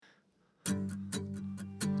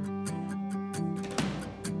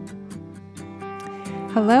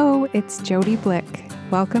Hello, it's Jody Blick.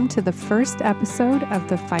 Welcome to the first episode of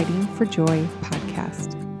the Fighting for Joy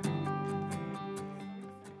podcast.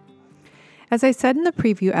 As I said in the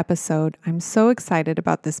preview episode, I'm so excited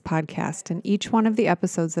about this podcast and each one of the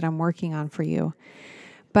episodes that I'm working on for you.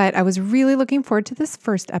 But I was really looking forward to this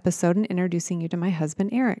first episode and introducing you to my husband,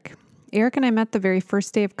 Eric. Eric and I met the very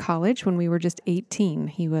first day of college when we were just 18.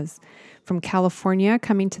 He was from California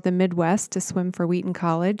coming to the Midwest to swim for Wheaton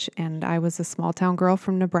College, and I was a small town girl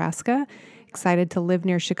from Nebraska, excited to live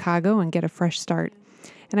near Chicago and get a fresh start.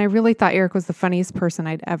 And I really thought Eric was the funniest person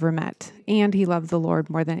I'd ever met, and he loved the Lord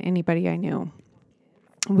more than anybody I knew.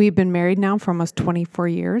 We've been married now for almost 24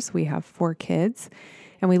 years. We have 4 kids,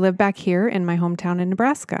 and we live back here in my hometown in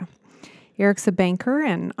Nebraska. Eric's a banker,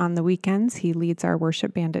 and on the weekends, he leads our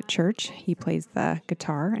worship band at church. He plays the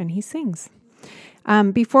guitar, and he sings.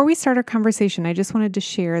 Before we start our conversation, I just wanted to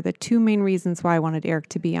share the 2 main reasons why I wanted Eric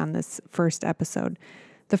to be on this first episode.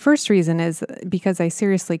 The first reason is because I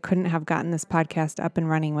seriously couldn't have gotten this podcast up and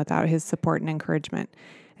running without his support and encouragement.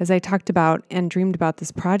 As I talked about and dreamed about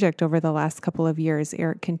this project over the last couple of years,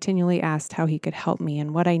 Eric continually asked how he could help me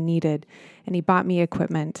and what I needed, and he bought me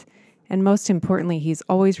equipment. And most importantly, he's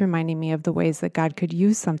always reminding me of the ways that God could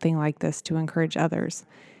use something like this to encourage others.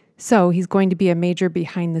 So he's going to be a major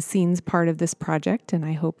behind-the-scenes part of this project, and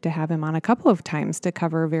I hope to have him on a couple of times to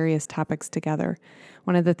cover various topics together.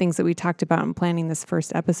 One of the things that we talked about in planning this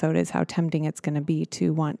first episode is how tempting it's going to be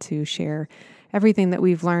to want to share everything that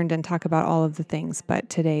we've learned and talk about all of the things, but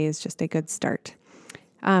today is just a good start.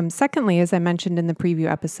 Secondly, as I mentioned in the preview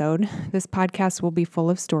episode, this podcast will be full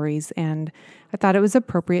of stories, and I thought it was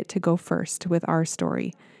appropriate to go first with our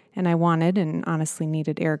story. And I wanted and honestly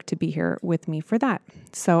needed Eric to be here with me for that.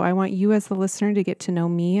 So I want you as the listener to get to know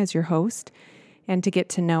me as your host and to get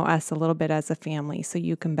to know us a little bit as a family so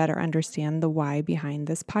you can better understand the why behind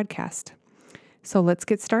this podcast. So let's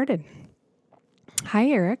get started. Hi,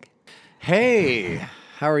 Eric. Hey,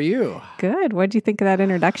 how are you? Good. What did you think of that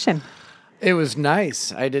introduction? It was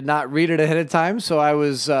nice. I did not read it ahead of time, so I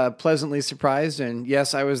was pleasantly surprised. And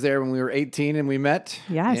yes, I was there when we were 18 and we met.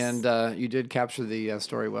 Yes. And you did capture the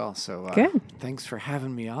story well. So good. Thanks for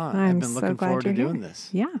having me on. I'm I've been looking so forward to glad you're doing here. this.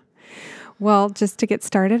 Yeah. Well, just to get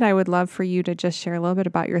started, I would love for you to just share a little bit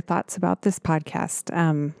about your thoughts about this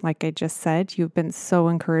podcast. Like I just said, you've been so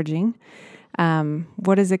encouraging.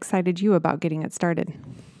 What has excited you about getting it started?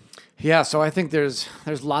 Yeah, so I think there's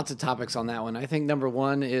lots of topics on that one. I think number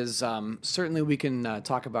one is certainly we can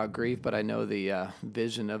talk about grief, but I know the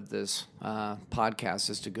vision of this podcast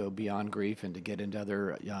is to go beyond grief and to get into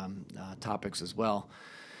other topics as well.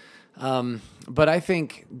 But I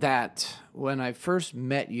think that when I first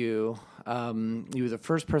met you, you were the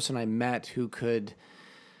first person I met who could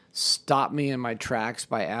stop me in my tracks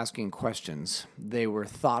by asking questions. They were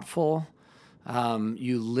thoughtful.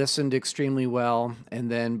 You listened extremely well,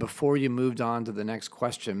 and then before you moved on to the next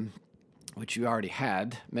question, which you already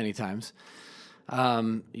had many times,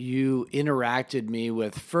 you interacted me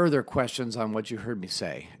with further questions on what you heard me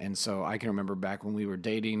say. And so I can remember back when we were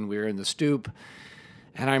dating, we were in the stoop,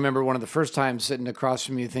 and I remember one of the first times sitting across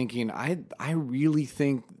from you thinking, I really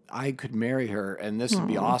think I could marry her, and this would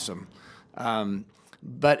be awesome.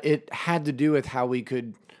 But it had to do with how we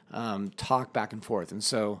could talk back and forth. And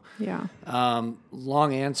so,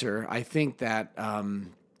 long answer, I think that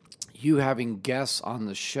you having guests on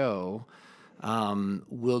the show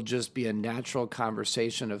will just be a natural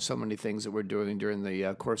conversation of so many things that we're doing during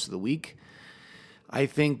the course of the week. I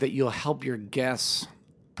think that you'll help your guests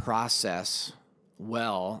process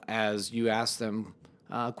well as you ask them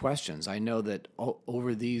questions. I know that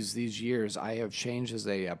over these years, I have changed as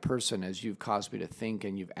a person as you've caused me to think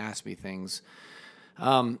and you've asked me things.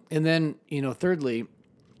 And then, thirdly,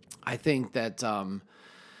 I think that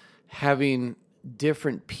having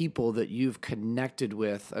different people that you've connected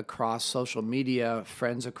with across social media,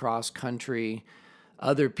 friends across country,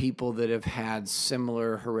 other people that have had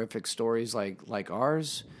similar horrific stories like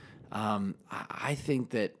ours, I think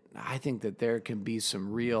that there can be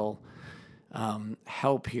some real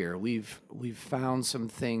help here. We've found some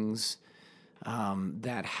things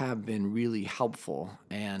that have been really helpful.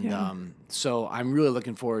 And so I'm really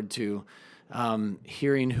looking forward to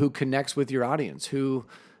hearing who connects with your audience, who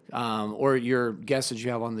or your guests that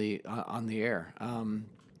you have on the air.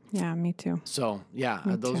 Yeah, me too. So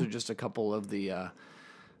those are just a couple of the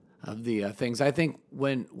things. I think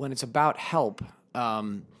when it's about help,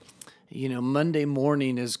 Monday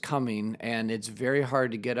morning is coming, and it's very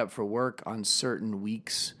hard to get up for work on certain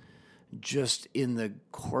weeks just in the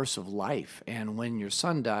course of life. And when your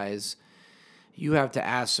son dies, you have to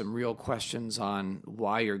ask some real questions on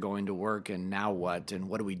why you're going to work and now what and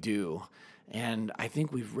what do we do. And I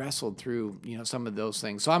think we've wrestled through, some of those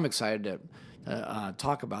things. So I'm excited to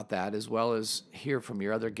talk about that, as well as hear from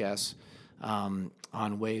your other guests on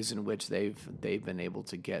ways in which they've been able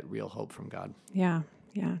to get real hope from God. Yeah.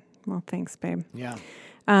 Yeah. Well, thanks, babe. Yeah.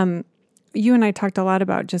 You and I talked a lot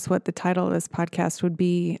about just what the title of this podcast would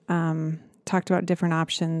be, talked about different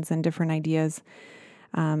options and different ideas,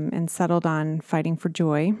 and settled on fighting for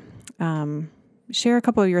joy. Share a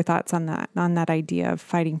couple of your thoughts on that idea of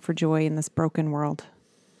fighting for joy in this broken world.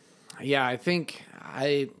 Yeah, I think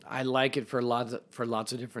I like it for lots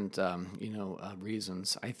of different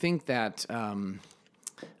reasons. I think that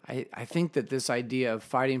I think that this idea of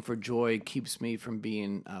fighting for joy keeps me from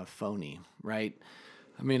being phony, right?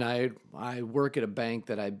 I mean, I work at a bank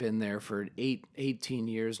that I've been there for 18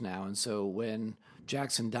 years now, and so when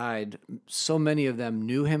Jackson died, so many of them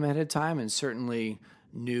knew him ahead of time and certainly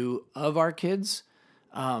knew of our kids.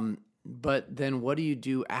 But then what do you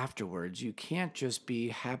do afterwards? You can't just be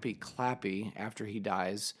happy clappy after he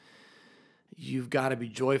dies. You've got to be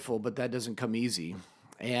joyful, but that doesn't come easy.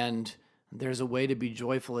 And there's a way to be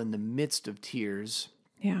joyful in the midst of tears.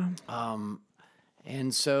 Yeah.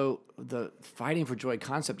 And so the fighting for joy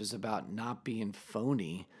concept is about not being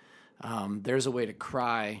phony. There's a way to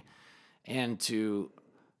cry and to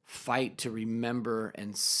fight to remember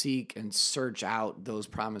and seek and search out those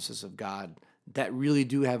promises of God that really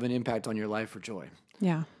do have an impact on your life for joy.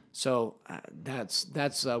 Yeah. So that's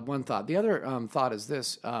one thought. The other thought is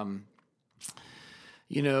this.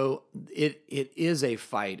 It is a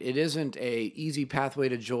fight. It isn't a easy pathway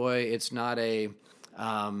to joy. It's not a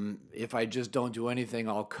if I just don't do anything,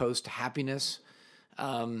 I'll coast to happiness.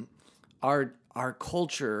 Our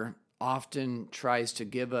culture often tries to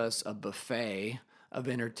give us a buffet of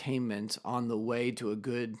entertainment on the way to a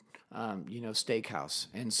good, steakhouse.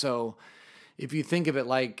 And so if you think of it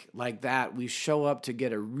like that, we show up to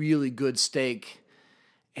get a really good steak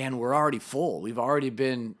and we're already full. We've already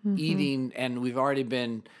been eating and we've already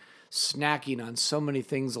been snacking on so many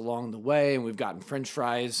things along the way, and we've gotten French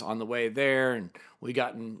fries on the way there, and we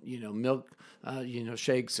gotten milk,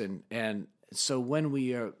 shakes, and so when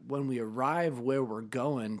we arrive where we're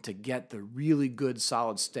going to get the really good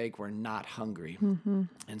solid steak, we're not hungry,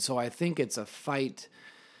 and so I think it's a fight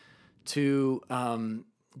to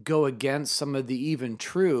go against some of the even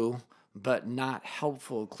true but not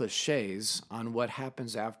helpful cliches on what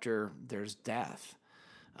happens after there's death.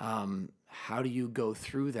 How do you go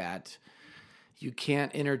through that? You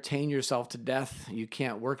can't entertain yourself to death. You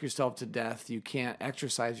can't work yourself to death. You can't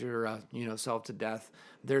exercise your self to death.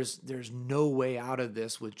 There's no way out of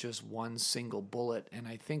this with just one single bullet. And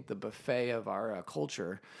I think the buffet of our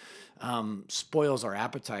culture spoils our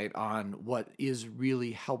appetite on what is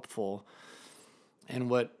really helpful and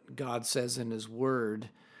what God says in His Word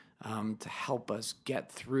to help us get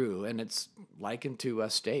through. And it's likened to a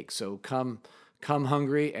steak. So come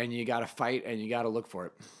hungry, and you got to fight, and you got to look for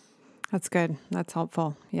it. That's good. That's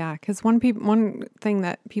helpful. Yeah, because one thing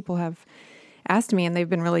that people have asked me, and they've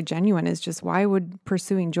been really genuine, is just why would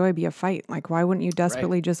pursuing joy be a fight? Like, why wouldn't you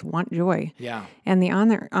desperately just want joy? Yeah. And the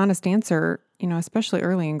honest answer, especially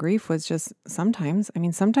early in grief, was just sometimes. I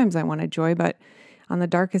mean, sometimes I wanted joy, but on the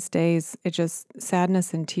darkest days, it just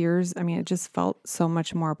sadness and tears. I mean, it just felt so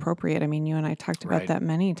much more appropriate. I mean, you and I talked about that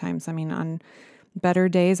many times. I mean, on better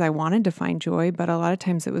days, I wanted to find joy, but a lot of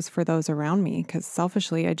times it was for those around me, because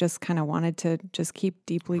selfishly, I just kind of wanted to just keep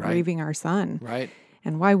deeply grieving our son. Right.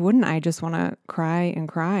 And why wouldn't I just want to cry and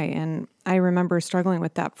cry? And I remember struggling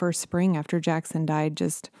with that first spring after Jackson died,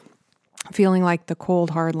 just feeling like the cold,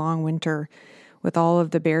 hard, long winter with all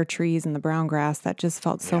of the bare trees and the brown grass that just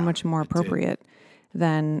felt so much more appropriate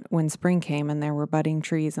than when spring came and there were budding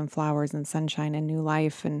trees and flowers and sunshine and new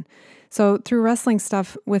life. And so through wrestling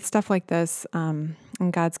with stuff like this, and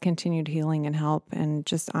God's continued healing and help, and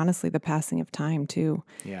just honestly the passing of time too.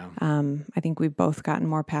 Yeah. I think we've both gotten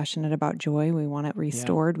more passionate about joy. We want it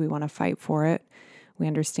restored. We want to fight for it. We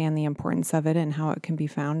understand the importance of it and how it can be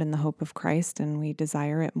found in the hope of Christ, and we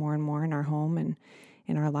desire it more and more in our home and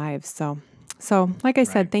in our lives. So like I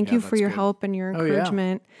said, thank you for your help and your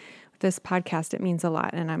encouragement. This podcast, it means a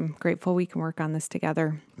lot, and I'm grateful we can work on this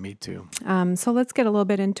together. Me too. So let's get a little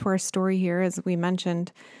bit into our story here. As we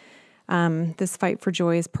mentioned, this fight for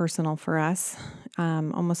joy is personal for us.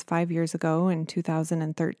 Almost 5 years ago, in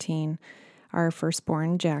 2013, our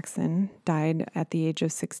firstborn, Jackson, died at the age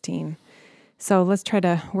of 16. So let's try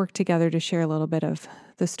to work together to share a little bit of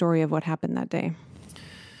the story of what happened that day.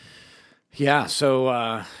 Yeah,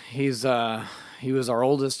 so he was our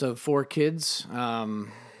oldest of 4 kids.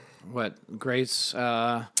 Grace?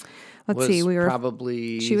 let's see, we were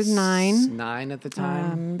probably she was 9. 9 at the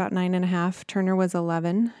time. About 9.5. Turner was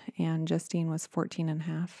 11, and Justine was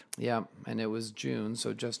 14.5. Yeah, and it was June,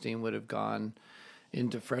 so Justine would have gone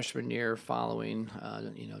into freshman year following,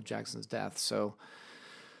 Jackson's death. So,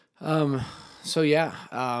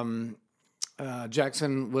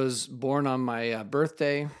 Jackson was born on my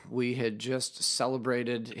birthday. We had just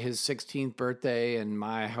celebrated his 16th birthday, and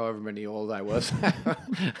my however many old I was,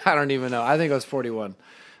 I don't even know. I think I was 41.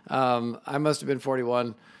 I must have been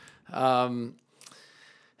 41. I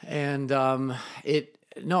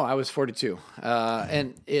was 42.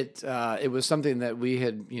 And it was something that we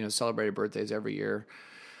had, celebrated birthdays every year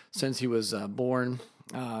since he was born.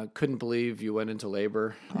 Couldn't believe you went into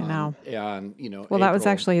labor. I know. Well, that was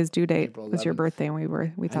actually his due date. April Was your 11th. birthday, and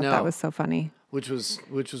we thought that was so funny. Which was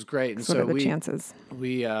great. And What are the chances?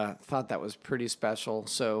 We thought that was pretty special.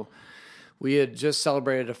 So we had just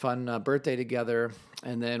celebrated a fun birthday together,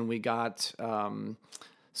 and then we got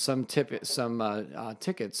some tickets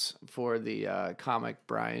for the comic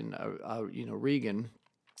Brian Regan.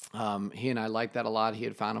 He and I liked that a lot. He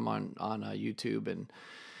had found him on YouTube,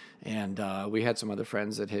 and we had some other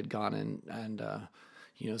friends that had gone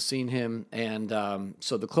and seen him. And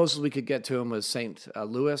so the closest we could get to him was St.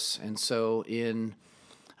 Louis. And so in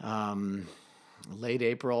late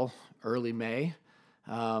April, early May,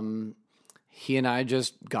 he and I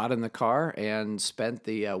just got in the car and spent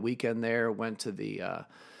the weekend there, went to the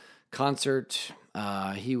concert.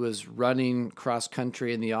 He was running cross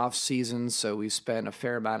country in the off season, so we spent a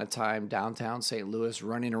fair amount of time downtown St. Louis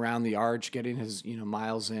running around the arch, getting his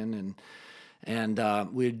miles in, and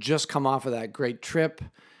we had just come off of that great trip.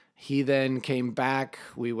 He then came back.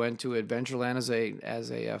 We went to Adventureland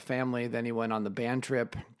as a family. Then he went on the band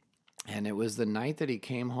trip, and it was the night that he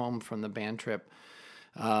came home from the band trip.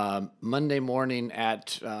 Monday morning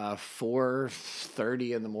at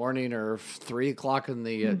 4:30 in the morning or 3 o'clock in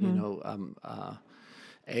the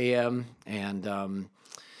a.m. and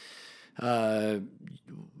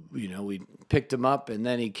we picked him up, and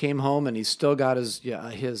then he came home and he still got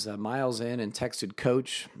his miles in and texted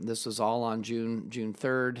coach. This was all on June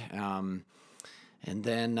 3rd. And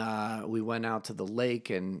then we went out to the lake,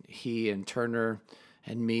 and he and Turner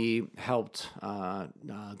and me helped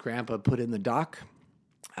Grandpa put in the dock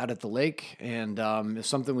out at the lake, and it's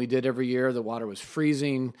something we did every year. The water was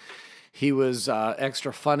freezing. He was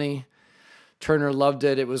extra funny. Turner loved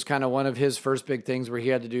it. It was kind of one of his first big things where he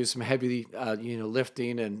had to do some heavy,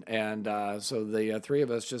 lifting, and so the three of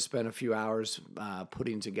us just spent a few hours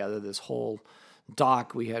putting together this whole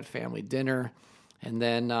dock. We had family dinner, and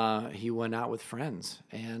then he went out with friends,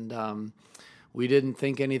 and we didn't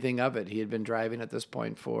think anything of it. He had been driving at this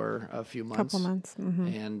point for a few months. Couple months. Mm-hmm.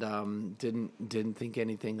 And didn't think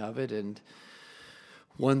anything of it. And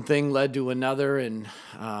one thing led to another, and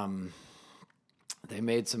they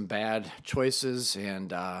made some bad choices,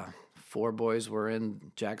 and 4 boys were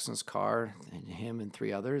in Jackson's car, and him and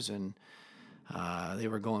 3 others, and they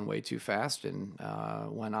were going way too fast and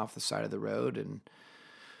went off the side of the road,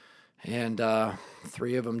 and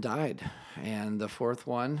 3 of them died. And the 4th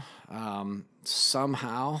one,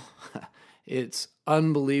 somehow, it's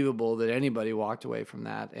unbelievable that anybody walked away from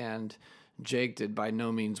that. And Jake did by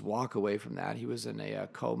no means walk away from that. He was in a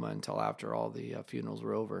coma until after all the funerals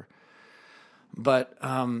were over. But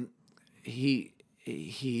he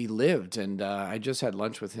lived, and I just had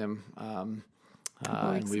lunch with him.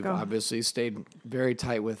 And we've obviously stayed very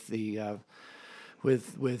tight with the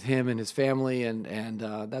with him and his family, and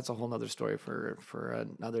that's a whole nother story for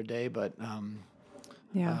another day. But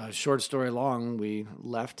short story long, we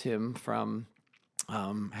left him from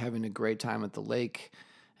having a great time at the lake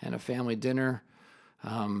and a family dinner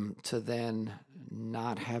to then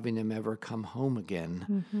not having him ever come home again.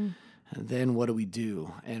 Mm-hmm. And then what do we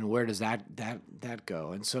do, and where does that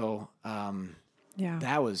go? And so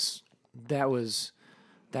that was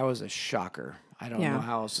a shocker. I don't know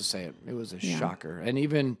how else to say it. It was a shocker. And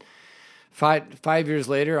even 5 years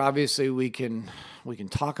later, obviously we can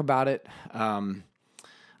talk about it. I'm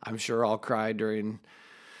sure I'll cry during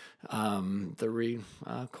the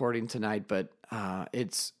recording tonight, but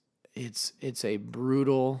it's a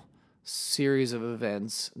brutal series of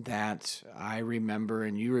events that I remember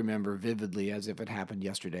and you remember vividly as if it happened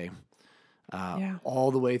yesterday. All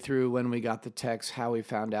the way through when we got the text, how we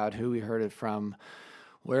found out, who we heard it from,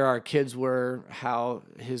 where our kids were, how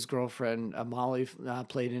his girlfriend Molly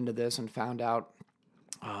played into this and found out,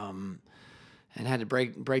 and had to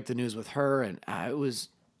break the news with her, and it was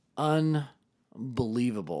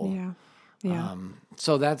unbelievable.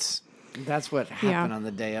 So that's what happened on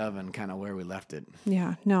the day of, and kind of where we left it.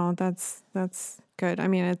 Yeah, no, that's Good. I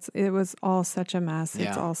mean, it was all such a mess. It's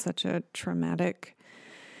Yeah. all such a traumatic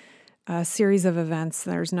series of events.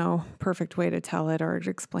 There's no perfect way to tell it or to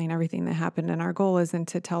explain everything that happened. And our goal isn't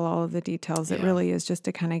to tell all of the details. It Yeah. really is just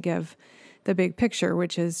to kind of give the big picture,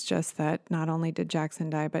 which is just that not only did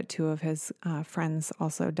Jackson die, but two of his friends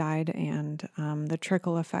also died, and the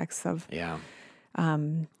trickle effects of Yeah.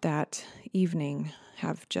 that evening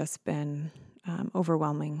have just been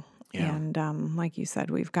overwhelming. Yeah. And like you said,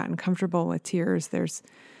 we've gotten comfortable with tears. There's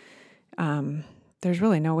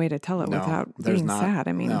really no way to tell it No, without there's being not. sad.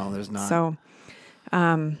 I mean, No, there's not. So,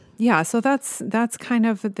 so that's kind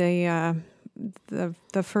of the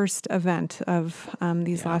first event of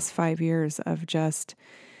these last 5 years of just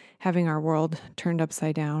having our world turned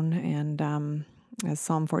upside down, and as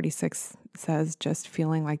Psalm 46 says, just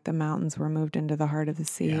feeling like the mountains were moved into the heart of the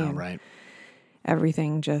sea, Yeah, and right.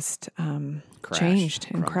 everything just Crashed, changed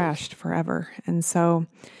and crumbled. crashed forever. And so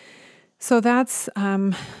that's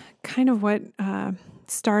kind of what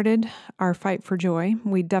started our fight for joy.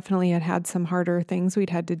 We definitely had some harder things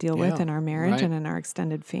we'd had to deal with Yeah, in our marriage right. and in our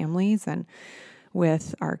extended families and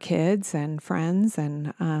with our kids and friends.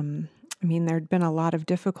 And I mean, there'd been a lot of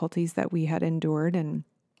difficulties that we had endured and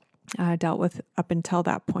dealt with up until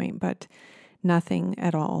that point, but nothing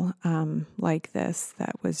at all like this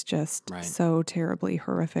that was just Right. so terribly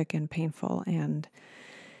horrific and painful. And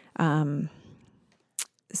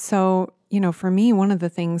so, for me, one of the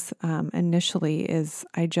things initially is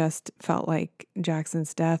I just felt like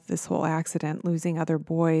Jackson's death, this whole accident, losing other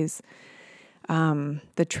boys,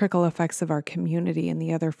 the trickle effects of our community and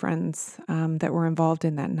the other friends that were involved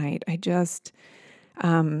in that night. I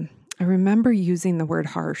remember using the word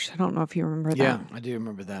harsh. I don't know if you remember that. Yeah, I do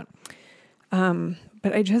remember that.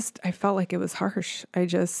 But I felt like it was harsh.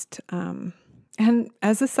 And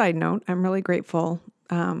as a side note, I'm really grateful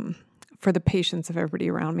for the patience of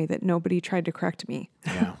everybody around me, that nobody tried to correct me.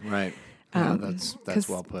 Yeah, right. Yeah, that's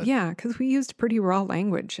well put. Yeah, because we used pretty raw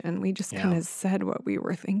language and we just kind Yeah. of said what we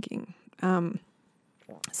were thinking.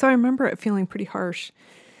 So I remember it feeling pretty harsh.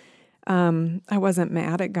 I wasn't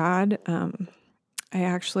mad at God. I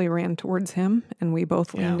actually ran towards him, and we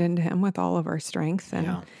both leaned Yeah. into him with all of our strength. And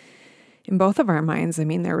Yeah. in both of our minds, I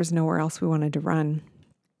mean, there was nowhere else we wanted to run.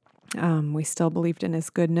 We still believed in his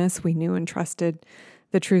goodness. We knew and trusted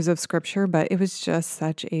the truths of Scripture, but it was just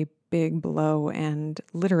such a big blow and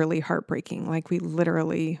literally heartbreaking. Like, we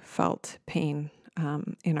literally felt pain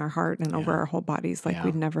in our heart and over our whole bodies like Yeah.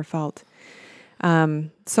 we'd never felt.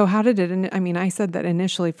 So how did it, I mean, I said that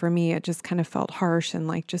initially for me, it just kind of felt harsh and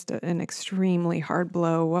like just an extremely hard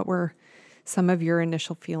blow. What were some of your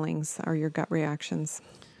initial feelings or your gut reactions?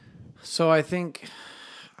 So I think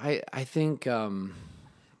a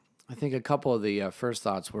couple of the first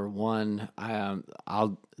thoughts were, one,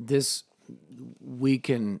 we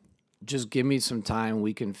can just give me some time.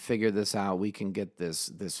 We can figure this out. We can get this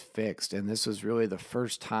fixed. And this was really the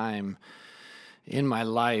first time in my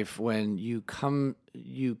life when you come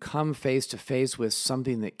face to face with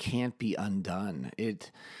something that can't be undone. It,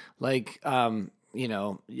 like,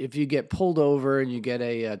 if you get pulled over and you get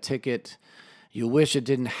a ticket, you wish it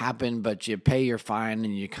didn't happen, but you pay your fine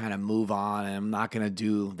and you kind of move on, and I'm not going to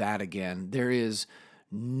do that again. There is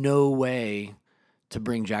no way to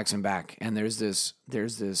bring Jackson back. And there's this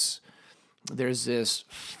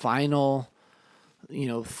final,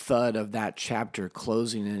 thud of that chapter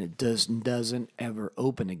closing, and it doesn't ever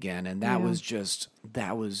open again. And that was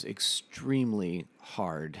extremely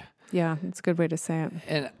hard. Yeah, it's a good way to say it.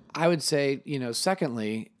 And I would say,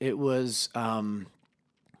 secondly, it was all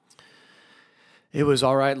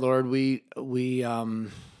right, Lord. We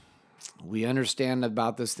understand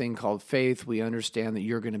about this thing called faith. We understand that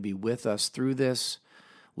you're going to be with us through this.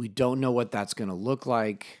 We don't know what that's going to look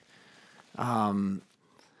like. But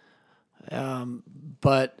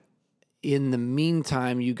in the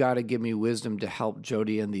meantime, you got to give me wisdom to help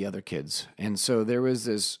Jody and the other kids. And so there was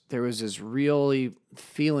this really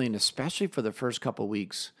feeling, especially for the first couple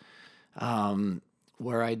weeks,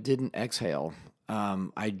 where I didn't exhale.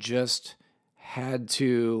 I just had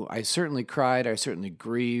to. I certainly cried. I certainly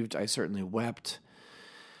grieved. I certainly wept.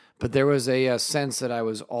 But there was a sense that I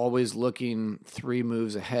was always looking 3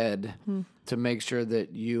 moves ahead to make sure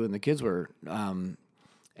that you and the kids were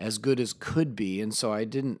as good as could be. And so I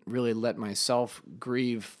didn't really let myself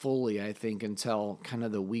grieve fully, I think, until kind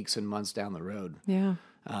of the weeks and months down the road. Yeah.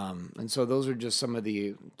 And so those are just some of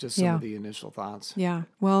the initial thoughts. Yeah.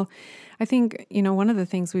 Well, I think, one of the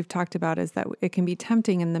things we've talked about is that it can be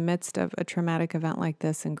tempting in the midst of a traumatic event like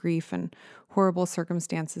this and grief and horrible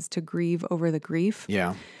circumstances to grieve over the grief.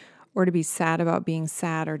 Yeah. or to be sad about being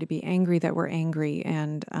sad, or to be angry that we're angry.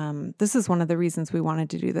 And this is one of the reasons we wanted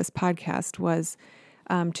to do this podcast, was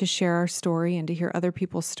to share our story and to hear other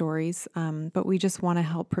people's stories. But we just want to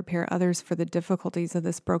help prepare others for the difficulties of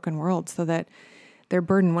this broken world so that their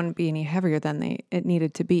burden wouldn't be any heavier than it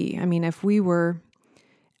needed to be. I mean, if we were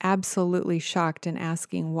absolutely shocked and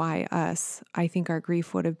asking why us, I think our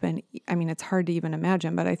grief would have been, I mean, it's hard to even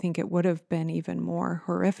imagine, but I think it would have been even more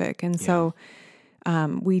horrific. And so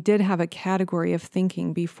we did have a category of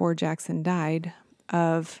thinking before Jackson died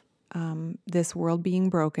of this world being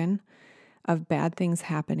broken, of bad things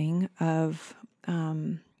happening, of,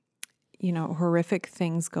 horrific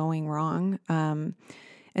things going wrong.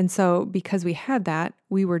 And so because we had that,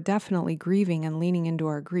 we were definitely grieving and leaning into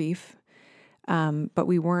our grief, but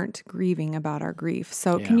we weren't grieving about our grief.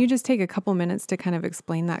 So can you just take a couple minutes to kind of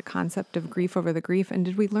explain that concept of grief over the grief? And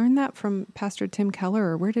did we learn that from Pastor Tim Keller,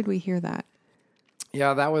 or where did we hear that?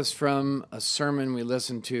 Yeah, that was from a sermon we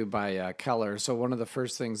listened to by Keller. So one of the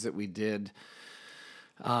first things that we did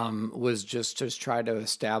was just try to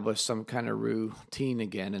establish some kind of routine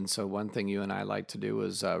again. And so one thing you and I like to do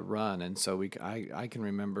was run. And so I can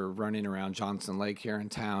remember running around Johnson Lake here in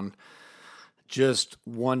town, just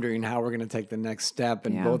wondering how we're going to take the next step.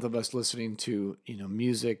 And both of us listening to,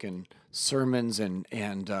 music and sermons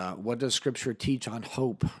and what does Scripture teach on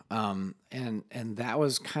hope? And that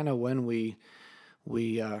was kind of when we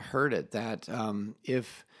heard it, that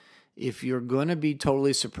if you're going to be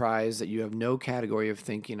totally surprised that you have no category of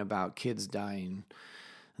thinking about kids dying,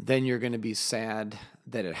 then you're going to be sad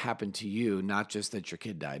that it happened to you, not just that your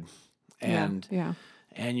kid died. And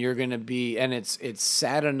and you're going to be, and it's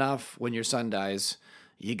sad enough when your son dies,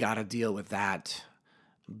 you got to deal with that.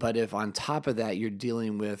 But if on top of that you're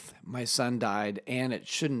dealing with, my son died and it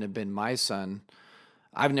shouldn't have been my son,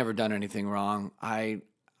 I've never done anything wrong, I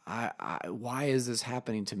why is this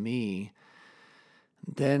happening to me?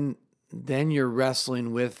 Then you're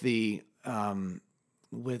wrestling with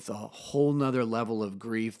with a whole nother level of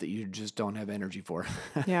grief that you just don't have energy for.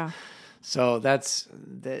 Yeah. So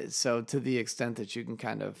so to the extent that you can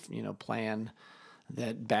kind of, plan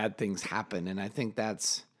that bad things happen. And I think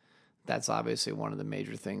that's obviously one of the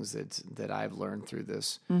major things that I've learned through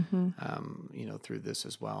this, through this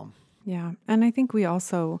as well. Yeah. And I think we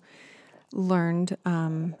also learned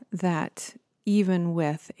that even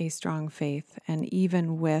with a strong faith and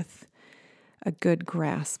even with a good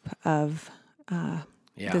grasp of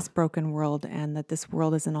this broken world, and that this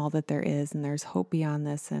world isn't all that there is, and there's hope beyond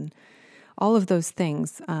this, and all of those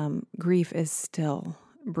things, grief is still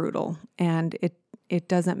brutal, and it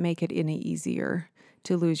doesn't make it any easier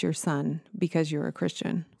to lose your son because you're a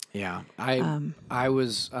Christian. Yeah, I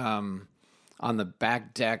was on the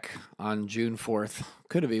back deck on June 4th.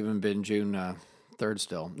 Could have even been June 3rd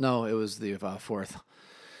still. No, it was the 4th.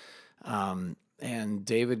 And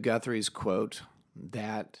David Guthrie's quote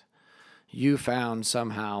that you found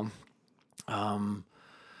somehow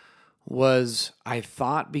was, I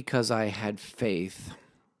thought because I had faith,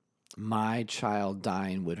 my child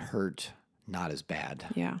dying would hurt not as bad.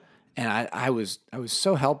 Yeah. And I was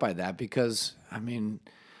so helped by that, because, I mean,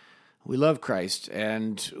 we love Christ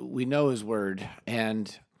and we know His Word,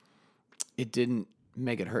 and it didn't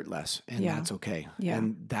make it hurt less, and that's okay. Yeah.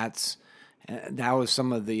 And that was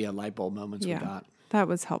some of the light bulb moments we got. That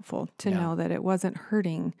was helpful to know that it wasn't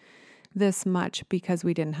hurting this much because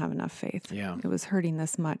we didn't have enough faith. Yeah. It was hurting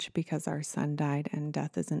this much because our son died, and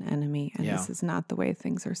death is an enemy, and this is not the way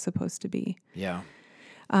things are supposed to be. Yeah.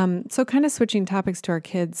 So kind of switching topics to our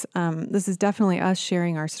kids, this is definitely us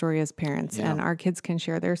sharing our story as parents, and our kids can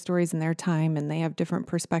share their stories in their time, and they have different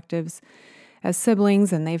perspectives as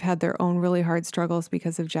siblings, and they've had their own really hard struggles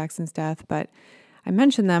because of Jackson's death. But I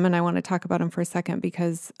mentioned them, and I want to talk about them for a second,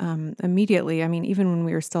 because immediately, I mean, even when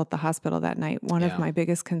we were still at the hospital that night, one of my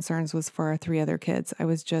biggest concerns was for our 3 other kids. I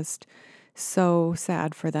was just so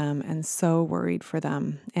sad for them and so worried for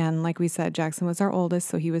them. And like we said, Jackson was our oldest,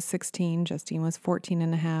 so he was 16, Justine was 14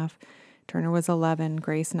 and a half, Turner was 11,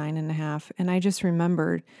 Grace 9 and a half. And I just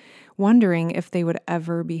remembered wondering if they would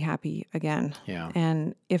ever be happy again,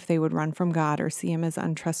 and if they would run from God or see Him as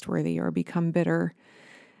untrustworthy or become bitter.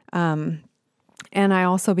 And I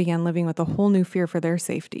also began living with a whole new fear for their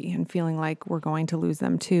safety and feeling like we're going to lose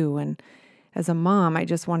them too. And as a mom, I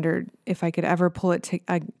just wondered if I could ever pull it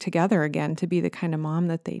together again to be the kind of mom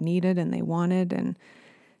that they needed and they wanted. And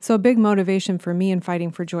so a big motivation for me in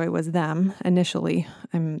fighting for Joy was them initially.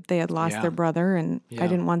 They had lost their brother, and I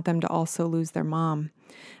didn't want them to also lose their mom.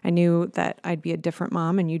 I knew that I'd be a different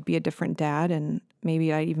mom and you'd be a different dad, and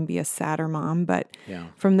maybe I'd even be a sadder mom. But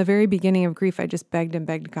from the very beginning of grief, I just begged and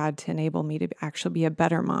begged God to enable me to actually be a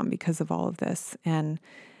better mom because of all of this. And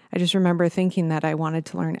I just remember thinking that I wanted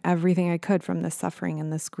to learn everything I could from this suffering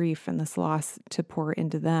and this grief and this loss to pour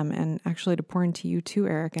into them, and actually to pour into you too,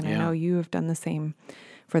 Eric. And I know you have done the same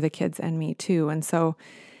for the kids and me too. And so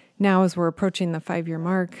now as we're approaching the 5-year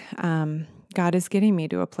mark, God is getting me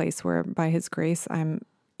to a place where by his grace, I'm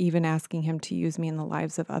even asking him to use me in the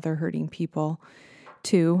lives of other hurting people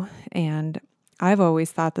too. And I've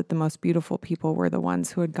always thought that the most beautiful people were the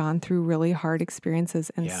ones who had gone through really hard experiences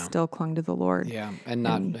and still clung to the Lord. Yeah, and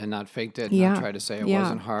not faked it, not try to say it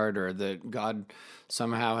wasn't hard, or that God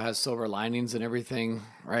somehow has silver linings and everything,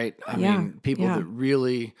 right? I mean, people that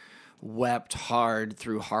really wept hard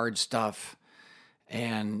through hard stuff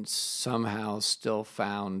and somehow still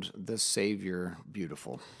found the Savior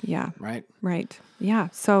beautiful. Yeah. Right? Right. Yeah.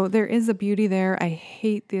 So there is a beauty there. I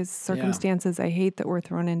hate these circumstances. I hate that we're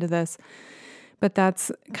thrown into this. But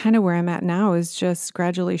that's kind of where I'm at now, is just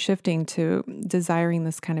gradually shifting to desiring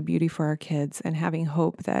this kind of beauty for our kids and having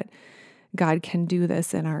hope that God can do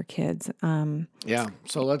this in our kids.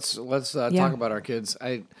 So let's talk about our kids.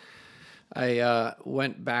 I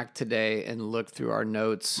went back today and looked through our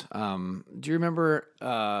notes. Do you remember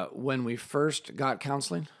when we first got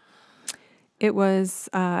counseling? It was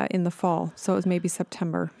in the fall, so it was maybe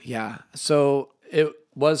September. Yeah, so it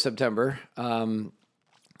was September,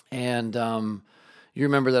 you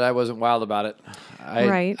remember that I wasn't wild about it.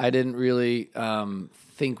 I didn't really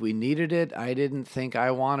think we needed it. I didn't think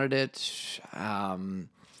I wanted it.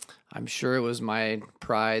 I'm sure it was my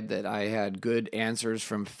pride that I had good answers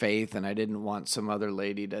from Faith, and I didn't want some other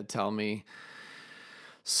lady to tell me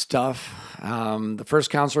stuff. The first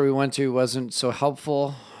counselor we went to wasn't so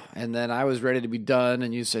helpful, and then I was ready to be done,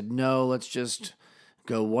 and you said, no, let's just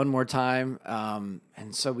go one more time.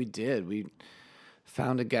 And so we did. We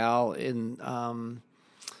found a gal in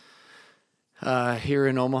here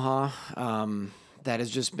in Omaha that has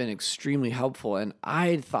just been extremely helpful. And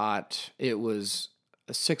I thought it was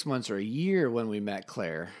 6 months or a year when we met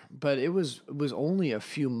Claire, but it was only a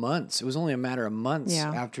few months. It was only a matter of months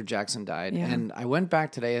after Jackson died. Yeah. And I went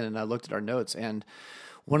back today and I looked at our notes, and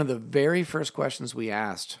one of the very first questions we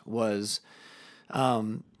asked was,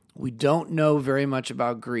 we don't know very much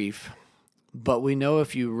about grief, but we know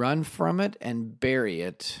if you run from it and bury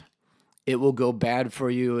it, it will go bad for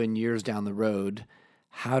you in years down the road.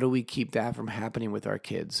 How do we keep that from happening with our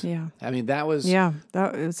kids? Yeah. I mean, that was that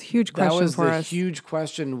was a huge question for us. That was the huge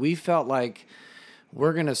question. We felt like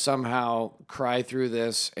we're going to somehow cry through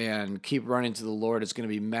this and keep running to the Lord. It's going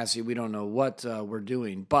to be messy. We don't know what we're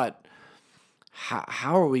doing, but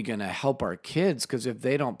how are we going to help our kids? Because if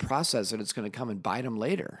they don't process it, it's going to come and bite them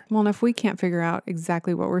later. Well, and if we can't figure out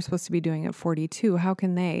exactly what we're supposed to be doing at 42, how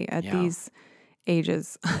can they at these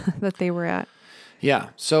ages that they were at? Yeah.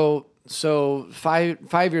 So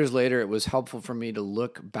 5 years later, it was helpful for me to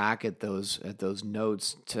look back at those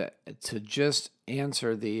notes to just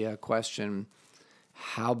answer the question,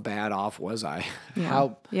 how bad off was I?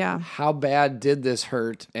 How bad did this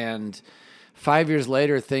hurt? And 5 years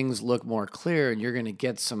later, things look more clear, and you're going to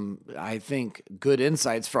get some, I think, good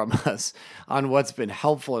insights from us on what's been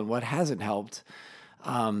helpful and what hasn't helped.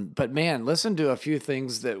 But man, listen to a few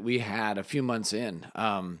things that we had a few months in.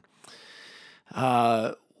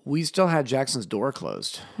 We still had Jackson's door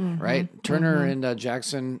closed, right? Turner and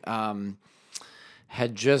Jackson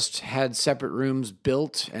had just had separate rooms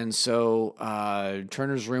built, and so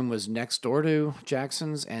Turner's room was next door to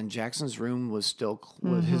Jackson's, and Jackson's room was still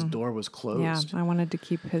his door was closed. Yeah, I wanted to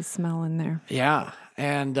keep his smell in there. Yeah,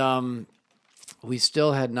 and we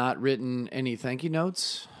still had not written any thank you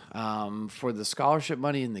notes for the scholarship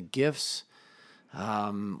money and the gifts.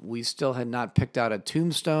 We still had not picked out a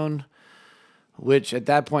tombstone, which at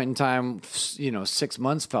that point in time, 6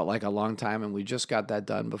 months felt like a long time, and we just got that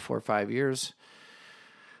done before 5 years.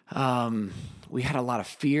 We had a lot of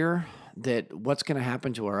fear that what's going to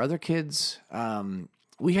happen to our other kids.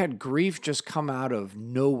 We had grief just come out of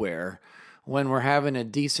nowhere when we're having a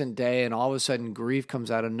decent day, and all of a sudden grief comes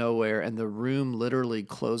out of nowhere, and the room literally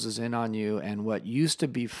closes in on you. And what used to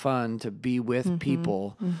be fun to be with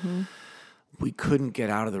people, we couldn't get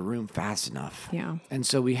out of the room fast enough. Yeah. And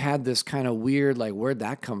so we had this kind of weird, like, where'd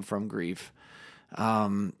that come from grief?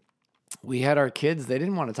 We had our kids, they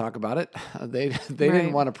didn't want to talk about it. They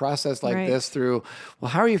didn't want to process like this through,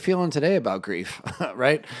 well, how are you feeling today about grief?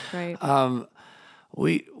 Right? Right.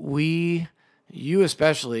 You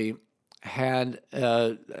especially had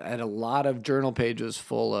a lot of journal pages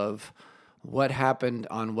full of what happened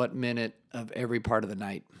on what minute of every part of the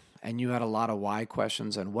night. and you had a lot of why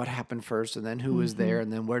questions and what happened first, and then who was there,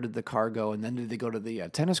 and then where did the car go, and then did they go to the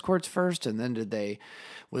tennis courts first, and then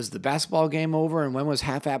was the basketball game over, and when was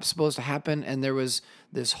half-app supposed to happen? And there was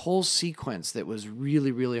this whole sequence that was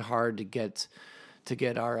really, really hard to get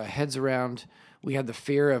our heads around. We had the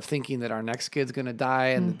fear of thinking that our next kid's going to die,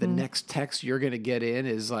 and the next text you're going to get in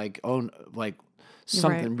is like, oh, like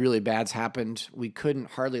something really bad's happened. We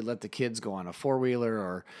couldn't hardly let the kids go on a four-wheeler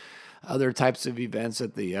or other types of events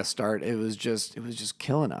at the start. It was just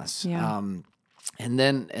killing us. Yeah. And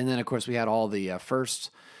then of course we had all the first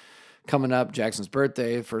coming up, Jackson's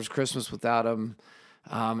birthday, first Christmas without him.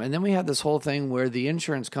 And then we had this whole thing where the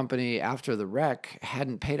insurance company after the wreck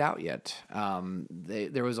hadn't paid out yet.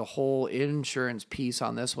 There was a whole insurance piece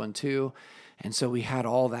on this one too. And so we had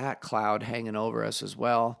all that cloud hanging over us as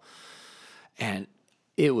well. And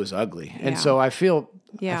it was ugly. And so I feel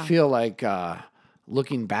like,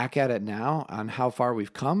 looking back at it now on how far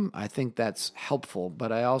we've come, I think that's helpful.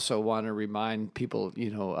 But I also want to remind people,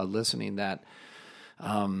 listening that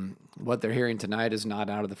what they're hearing tonight is not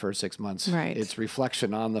out of the first 6 months. Right. It's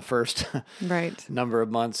reflection on the first number of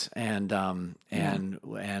months, and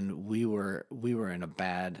we were in a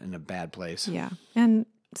bad place. Yeah, and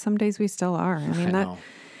some days we still are. I mean,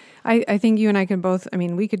 I think you and I can both. I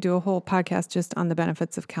mean, we could do a whole podcast just on the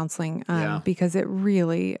benefits of counseling, because it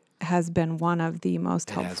really has been one of the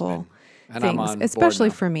most helpful things,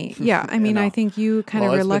 especially for me. Yeah, I mean, I think you kind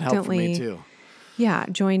of reluctantly,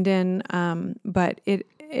 joined in, but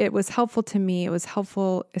it was helpful to me. It was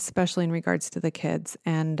helpful, especially in regards to the kids.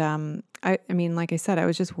 And I mean, like I said, I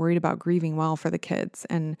was just worried about grieving well for the kids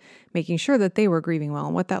and making sure that they were grieving well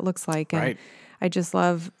and what that looks like. And I just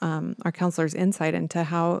love our counselor's insight into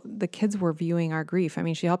how the kids were viewing our grief. I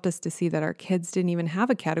mean, she helped us to see that our kids didn't even have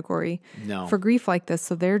a category for grief like this.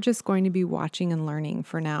 So they're just going to be watching and learning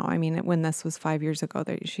for now. I mean, when this was 5 years ago,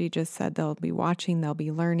 she just said they'll be watching, they'll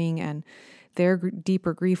be learning, and their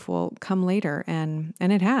deeper grief will come later. And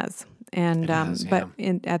it has. And but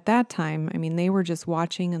at that time, I mean, they were just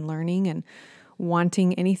watching and learning and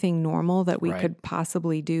wanting anything normal that we could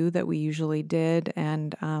possibly do that we usually did.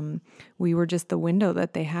 And we were just the window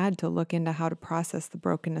that they had to look into how to process the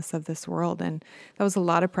brokenness of this world. And that was a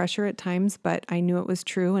lot of pressure at times, but I knew it was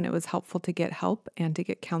true, and it was helpful to get help and to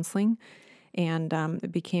get counseling. And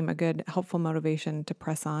it became a good, helpful motivation to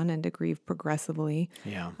press on and to grieve progressively.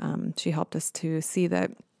 Yeah. She helped us to see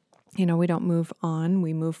that, we don't move on,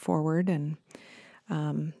 we move forward. And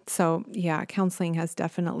so counseling has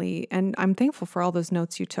definitely, and I'm thankful for all those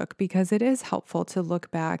notes you took, because it is helpful to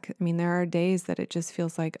look back. I mean, there are days that it just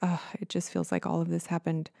feels like all of this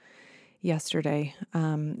happened yesterday.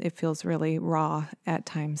 It feels really raw at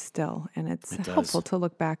times still. And it's helpful to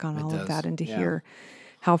look back on all of that and to hear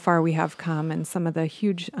how far we have come and some of the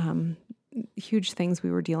huge things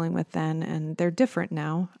we were dealing with then. And they're different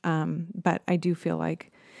now. But I do feel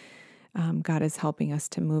like God is helping us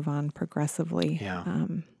to move on progressively. Yeah.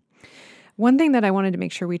 One thing that I wanted to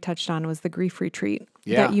make sure we touched on was the grief retreat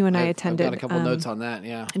that you and I attended. I've got a couple notes on that,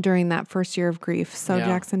 during that first year of grief. So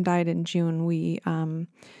Jackson died in June.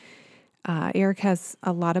 Eric has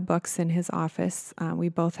a lot of books in his office. We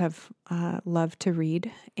both have loved to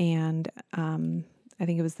read. And I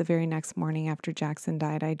think it was the very next morning after Jackson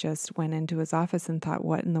died, I just went into his office and thought,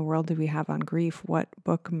 what in the world do we have on grief? What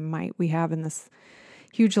book might we have in this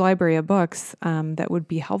huge library of books that would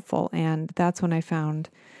be helpful? And that's when I found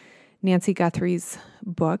Nancy Guthrie's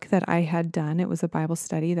book that I had done. It was a Bible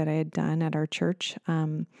study that I had done at our church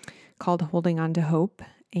called Holding On to Hope.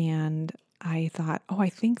 And I thought, I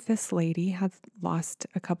think this lady has lost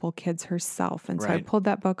a couple kids herself. And so I pulled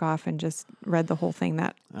that book off and just read the whole thing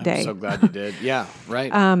that day. I'm so glad you did. Yeah,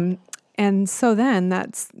 right. And so then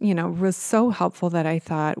that's, was so helpful that I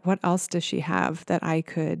thought, what else does she have that I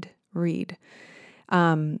could read?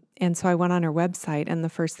 And so I went on her website, and the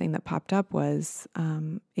first thing that popped up was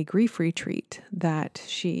a grief retreat that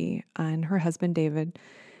she and her husband, David,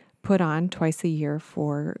 put on twice a year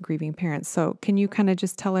for grieving parents. So can you kind of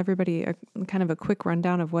just tell everybody kind of a quick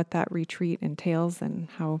rundown of what that retreat entails and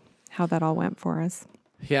how that all went for us?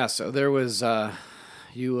 Yeah, so there was,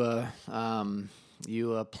 you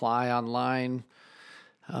apply online.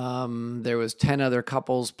 There was 10 other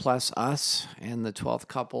couples plus us, and the 12th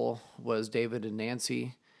couple was David and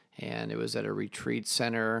Nancy, and it was at a retreat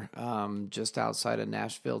center just outside of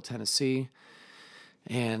Nashville, Tennessee.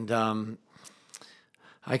 And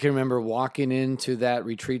I can remember walking into that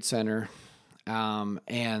retreat center,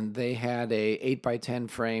 and they had a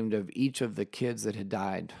 8x10 framed of each of the kids that had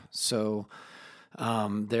died. So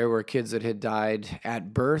there were kids that had died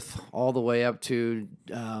at birth all the way up to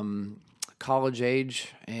college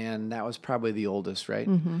age, and that was probably the oldest, right?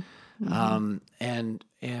 Mm-hmm.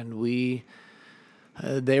 And we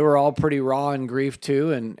they were all pretty raw in grief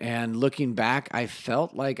too. And looking back, I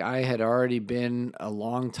felt like I had already been a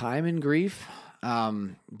long time in grief.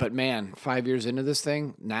 But man, 5 years into this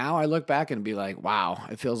thing, now I look back and be like, wow,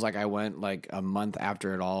 it feels like I went like a month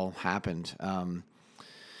after it all happened.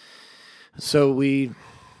 So we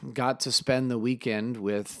got to spend the weekend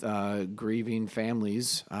with grieving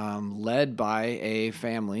families, led by a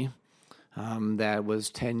family that was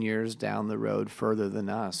 10 years down the road further than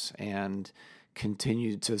us and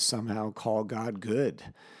continued to somehow call God good.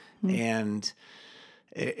 And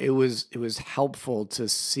it was helpful to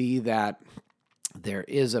see that there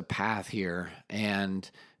is a path here and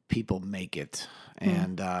people make it.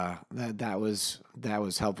 And that was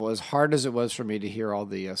helpful. As hard as it was for me to hear all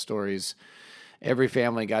the stories, every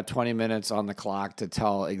family got 20 minutes on the clock to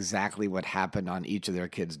tell exactly what happened on each of their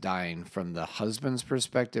kids dying from the husband's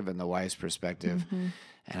perspective and the wife's perspective.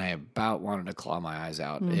 And I about wanted to claw my eyes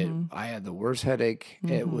out. I had the worst headache.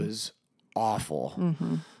 It was awful.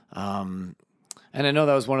 And I know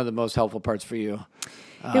that was one of the most helpful parts for you.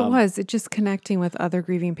 It was. It just connecting with other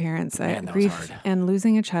grieving parents. Man, that was Grief hard. and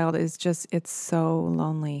losing a child is just, it's so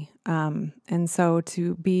lonely. And so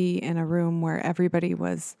to be in a room where everybody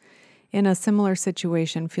was in a similar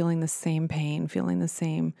situation, feeling the same pain, feeling the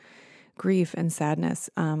same grief and sadness,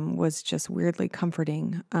 was just weirdly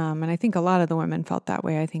comforting. And I think a lot of the women felt that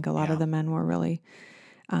way. I think a lot of the men were really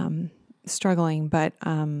struggling. But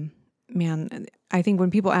man, I think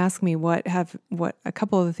when people ask me what a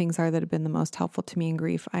couple of the things are that have been the most helpful to me in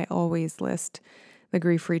grief, I always list the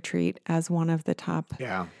grief retreat as one of the top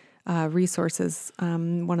resources,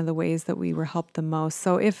 one of the ways that we were helped the most.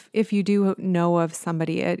 So if you do know of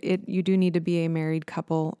somebody, you do need to be a married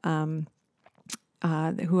couple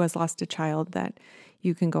who has lost a child, that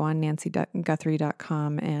you can go on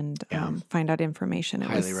nancyguthrie.com and find out information. It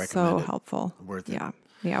Highly was so recommend it. helpful. Worth it.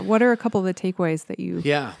 Yeah. What are a couple of the takeaways that you...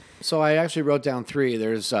 Yeah. So I actually wrote down 3.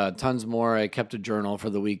 There's tons more. I kept a journal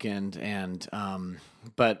for the weekend. And,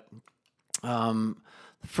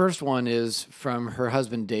 the first one is from her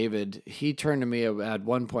husband, David. He turned to me at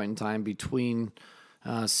one point in time between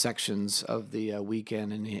sections of the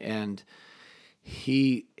weekend. And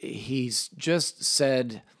he's just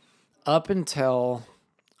said, up until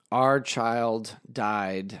our child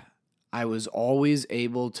died, I was always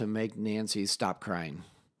able to make Nancy stop crying.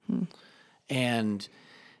 And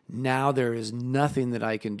now there is nothing that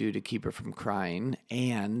I can do to keep her from crying,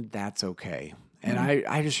 and that's okay. And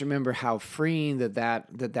I just remember how freeing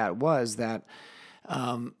that was, that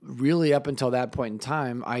really up until that point in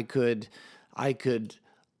time, I could,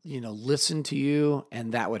 listen to you,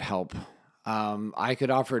 and that would help. I could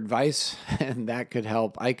offer advice, and that could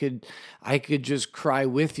help. I could just cry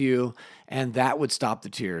with you, and that would stop the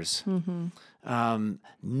tears.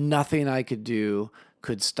 Nothing I could do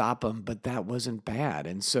could stop them, but that wasn't bad.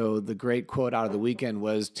 And so the great quote out of the weekend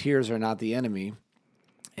was, "Tears are not the enemy."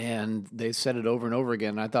 And they said it over and over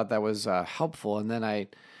again. And I thought that was helpful. And then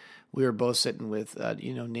we were both sitting with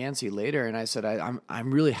Nancy later, and I said,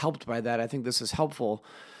 I'm really helped by that. I think this is helpful.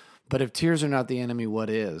 But if tears are not the enemy, what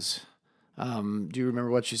is? Do you remember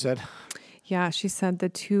what she said? Yeah, she said the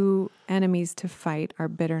 2 enemies to fight are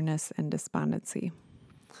bitterness and despondency.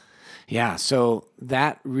 Yeah, so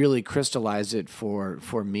that really crystallized it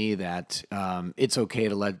for me that it's okay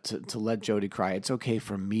to let Jody cry. It's okay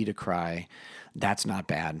for me to cry. That's not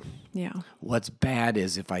bad. Yeah. What's bad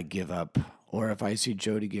is if I give up, or if I see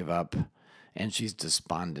Jody give up and she's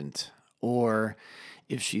despondent, or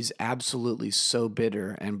if she's absolutely so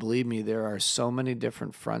bitter. And believe me, there are so many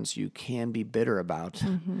different fronts you can be bitter about.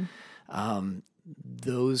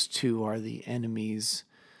 Those 2 are the enemies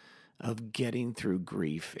of getting through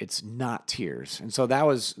grief. It's not tears. And so that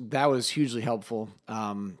was hugely helpful.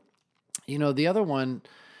 The other one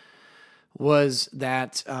was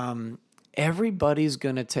that everybody's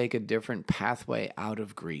going to take a different pathway out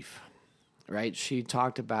of grief, right? She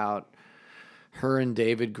talked about her and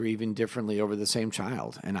David grieving differently over the same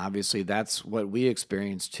child. And obviously that's what we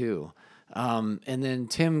experienced too. And then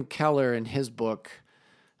Tim Keller in his book,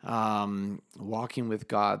 Walking with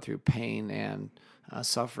God Through Pain and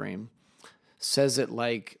Suffering, says it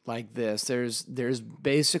like this. There's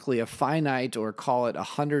basically a finite, or call it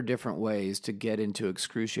 100 different ways to get into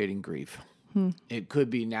excruciating grief. It could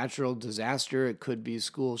be natural disaster. It could be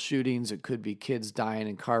school shootings. It could be kids dying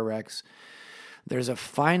in car wrecks. There's a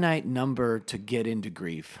finite number to get into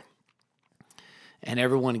grief. And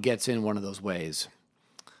everyone gets in one of those ways.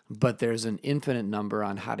 But there's an infinite number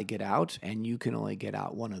on how to get out, and you can only get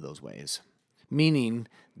out one of those ways. Meaning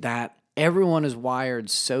that everyone is wired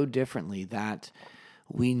so differently that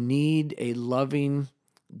we need a loving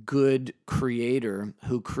good creator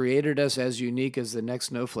who created us as unique as the next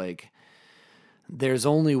snowflake, there's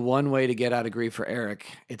only one way to get out of grief for Eric.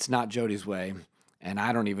 It's not Jody's way, and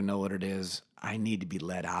I don't even know what it is. I need to be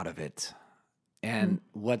led out of it. And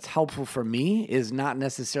what's helpful for me is not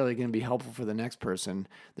necessarily going to be helpful for the next person.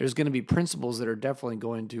 There's going to be principles that are definitely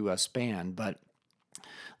going to span, but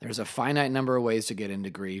there's a finite number of ways to get into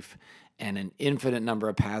grief and an infinite number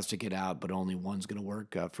of paths to get out, but only one's going to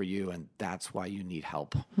work for you, and that's why you need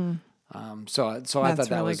help. So I thought that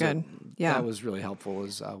really was good. that was really helpful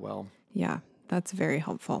as well. Yeah, that's very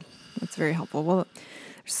helpful. That's very helpful. Well,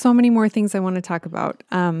 there's so many more things I want to talk about,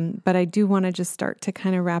 but I do want to just start to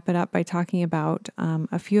kind of wrap it up by talking about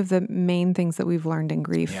a few of the main things that we've learned in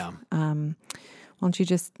grief. Yeah. Why don't you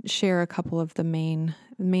just share a couple of the main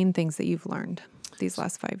things that you've learned these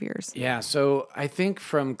last 5 years? Yeah, so I think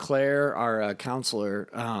from Claire, our counselor,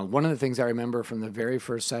 one of the things I remember from the very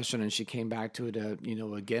first session, and she came back to it,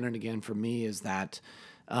 again and again for me, is that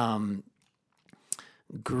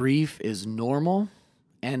grief is normal,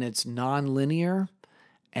 and it's nonlinear,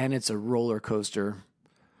 and it's a roller coaster.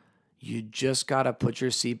 You just got to put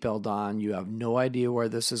your seatbelt on. You have no idea where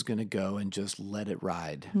this is going to go, and just let it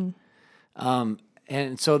ride.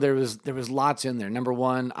 And so there was lots in there. Number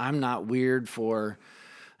one, I'm not weird for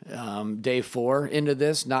day 4 into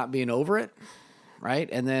this, not being over it, right?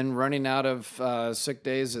 And then running out of sick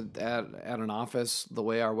days at an office the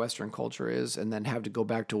way our Western culture is, and then have to go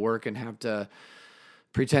back to work and have to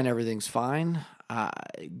pretend everything's fine.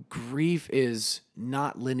 Grief is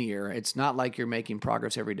not linear. It's not like you're making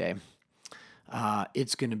progress every day.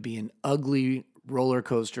 It's going to be an ugly roller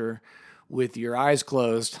coaster with your eyes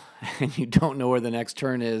closed and you don't know where the next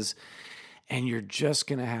turn is, and you're just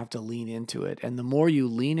going to have to lean into it. And the more you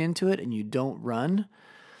lean into it and you don't run,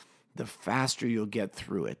 the faster you'll get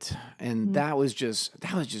through it. And that was just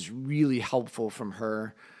really helpful from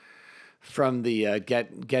her from the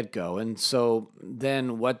get-go. And so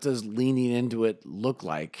then what does leaning into it look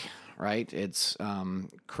like, right? It's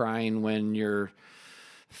crying when you're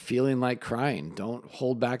feeling like crying. Don't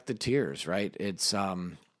hold back the tears, right? It's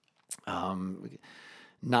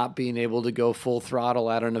not being able to go full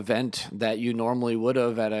throttle at an event that you normally would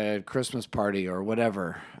have at a Christmas party or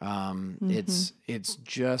whatever. It's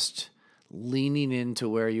just leaning into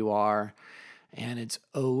where you are, and it's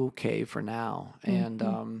okay for now.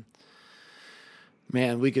 And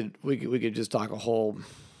man, we could just talk a whole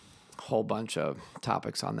bunch of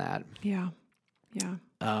topics on that. Yeah.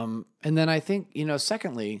 And then I think,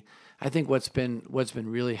 secondly, I think what's been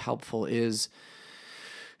really helpful is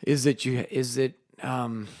that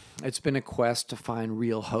it's been a quest to find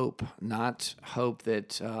real hope, not hope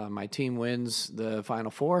that my team wins the Final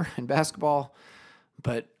Four in basketball,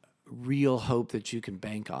 but real hope that you can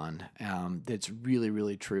bank on. That's really,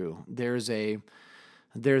 really true. There's a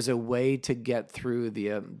way to get through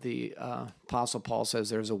the Apostle Paul says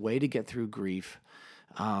there's a way to get through grief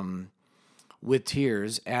with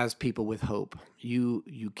tears as people with hope.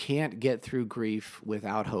 You can't get through grief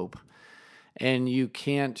without hope. And you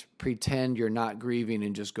can't pretend you're not grieving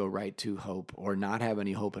and just go right to hope or not have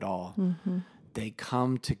any hope at all. They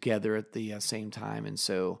come together at the same time. And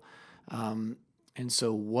so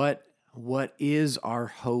what is our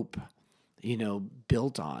hope,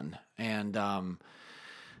 built on? And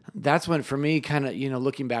that's when, for me, kind of,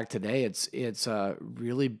 looking back today, it's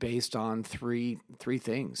really based on three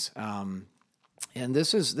things. And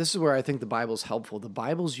this is where I think the Bible's helpful. The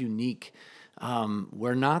Bible's unique.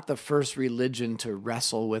 We're not the first religion to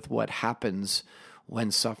wrestle with what happens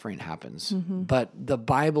when suffering happens, but the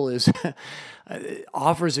Bible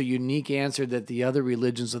offers a unique answer that the other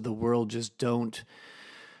religions of the world just don't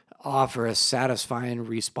offer a satisfying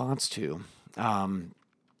response to.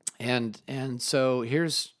 And so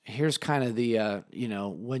here's kind of the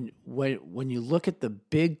when you look at the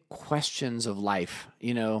big questions of life,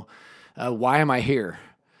 why am I here?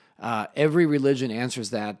 Every religion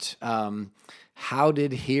answers that. How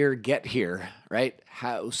did here get here? Right?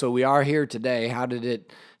 So we are here today. How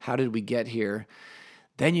did we get here?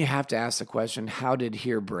 Then you have to ask the question, how did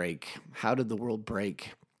here break? How did the world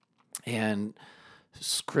break? And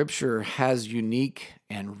Scripture has unique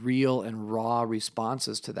and real and raw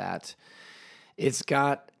responses to that. It's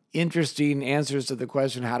got interesting answers to the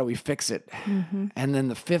question, how do we fix it? And then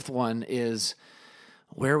the fifth one is,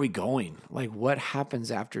 where are we going? Like, what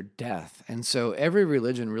happens after death? And so every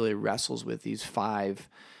religion really wrestles with these 5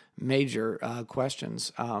 major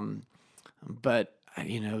questions. But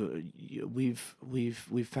we've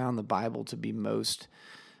found the Bible to be most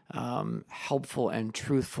helpful and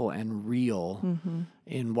truthful and real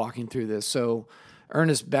in walking through this. So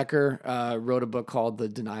Ernest Becker wrote a book called The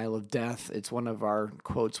Denial of Death. It's one of our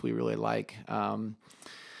quotes we really like.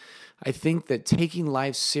 I think that taking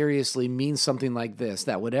life seriously means something like this,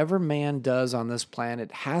 that whatever man does on this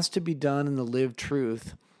planet has to be done in the lived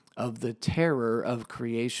truth of the terror of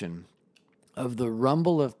creation, of the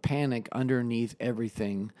rumble of panic underneath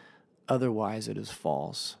everything. Otherwise, it is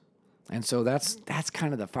false. And so that's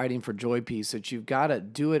kind of the fighting for joy piece, that you've got to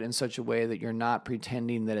do it in such a way that you're not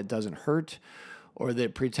pretending that it doesn't hurt, or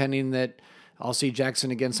that pretending that I'll see Jackson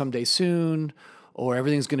again someday soon, or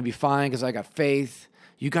everything's going to be fine because I got faith.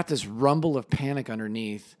 You got this rumble of panic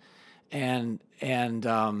underneath, and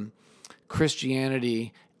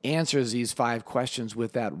Christianity answers these 5 questions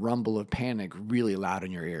with that rumble of panic really loud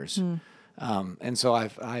in your ears. And so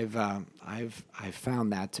I've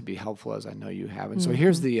found that to be helpful, as I know you have. And so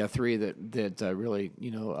here's the 3 that really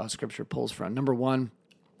Scripture pulls from. Number 1.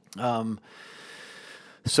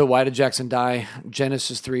 So why did Jackson die?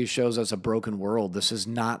 Genesis 3 shows us a broken world. This is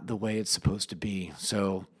not the way it's supposed to be.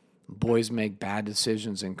 So boys make bad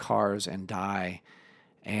decisions in cars and die,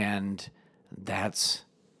 and that's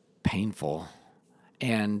painful.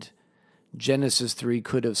 And Genesis 3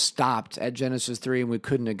 could have stopped at Genesis 3, and we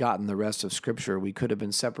couldn't have gotten the rest of Scripture. We could have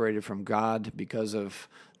been separated from God because of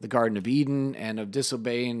the Garden of Eden and of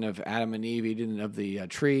disobeying of Adam and Eve eating of the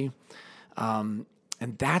tree.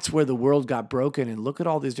 And that's where the world got broken. And look at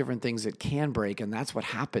all these different things that can break, and that's what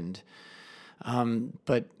happened.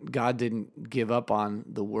 But God didn't give up on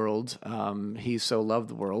the world. He so loved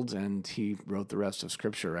the world, and he wrote the rest of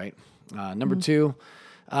Scripture, right? Number 2,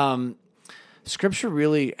 Scripture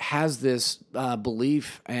really has this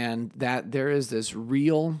belief and that there is this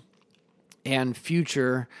real and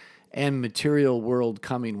future and material world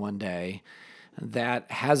coming one day that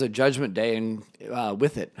has a judgment day and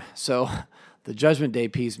with it. So the judgment day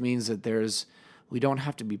piece means that we don't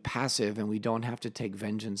have to be passive, and we don't have to take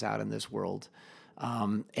vengeance out in this world.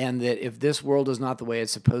 And that if this world is not the way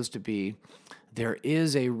it's supposed to be, there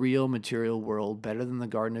is a real material world better than the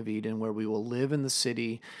Garden of Eden, where we will live in the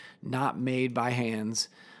city not made by hands,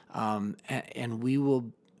 and we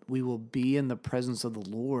will be in the presence of the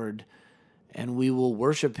Lord, and we will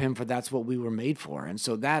worship him, for that's what we were made for. And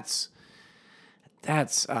so that's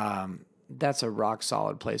a rock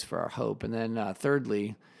solid place for our hope. And then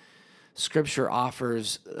thirdly, Scripture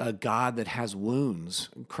offers a God that has wounds.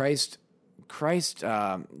 Christ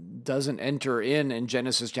doesn't enter in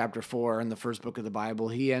Genesis chapter 4 in the first book of the Bible.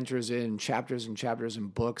 He enters in chapters and chapters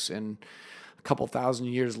and books and a couple thousand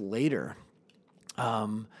years later,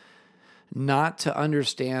 not to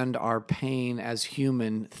understand our pain as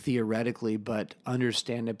human theoretically, but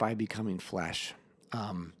understand it by becoming flesh.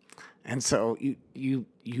 And so you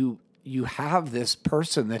have this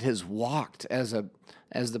person that has walked as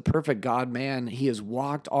the perfect God-man. He has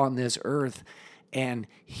walked on this earth, and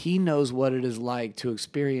he knows what it is like to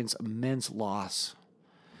experience immense loss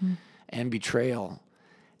and betrayal.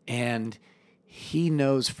 And he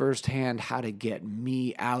knows firsthand how to get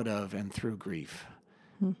me out of and through grief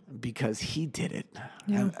because he did it.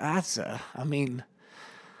 Yeah.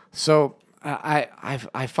 So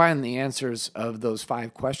I find the answers of those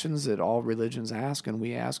 5 questions that all religions ask and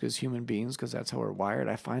we ask as human beings, because that's how we're wired.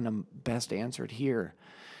 I find them best answered here.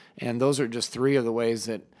 And those are just 3 of the ways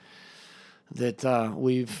that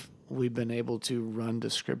we've been able to run to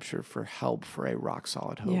Scripture for help for a rock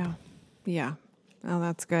solid hope. Yeah. Oh,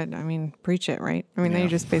 that's good. I mean, preach it, right? I mean, Yeah. you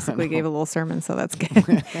just basically gave a little sermon, so that's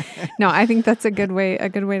good. No, I think that's a good way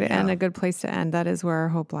to end, a good place to end. That is where our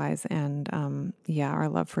hope lies. And our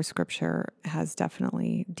love for Scripture has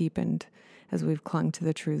definitely deepened as we've clung to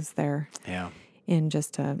the truths there. Yeah. In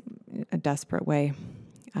just a desperate way.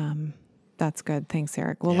 That's good. Thanks,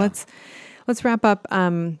 Eric. Well, Yeah. let's wrap up.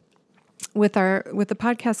 With the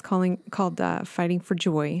podcast called Fighting for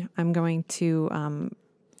Joy. I'm going to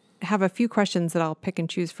have a few questions that I'll pick and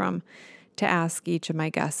choose from to ask each of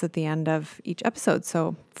my guests at the end of each episode.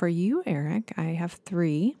 So for you, Eric, I have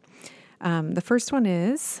 3. The first one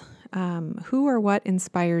is, who or what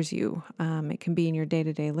inspires you? It can be in your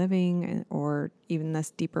day-to-day living or even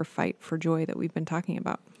this deeper fight for joy that we've been talking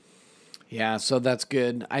about. Yeah, so that's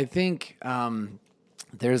good. I think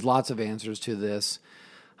there's lots of answers to this.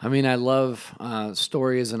 I mean, I love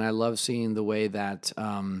stories, and I love seeing the way that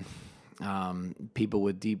people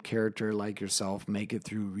with deep character like yourself make it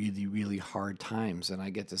through really, really hard times, and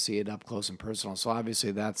I get to see it up close and personal. So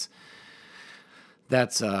obviously that's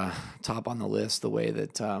top on the list, the way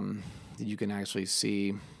that you can actually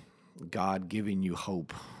see God giving you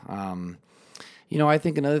hope. I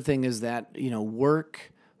think another thing is that,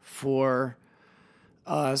 work for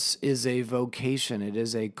us is a vocation. It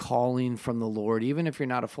is a calling from the Lord, even if you're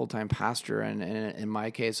not a full-time pastor, and in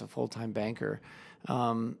my case, a full-time banker.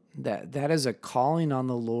 That is a calling on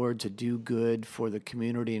the Lord to do good for the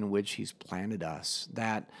community in which He's planted us.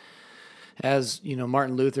 That, as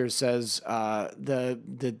Martin Luther says,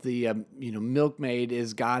 the milkmaid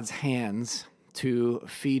is God's hands to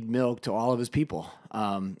feed milk to all of His people,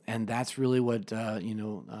 and that's really what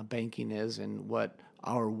banking is, and what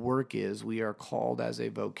our work is. We are called as a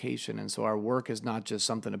vocation, and so our work is not just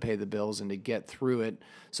something to pay the bills and to get through it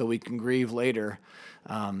so we can grieve later.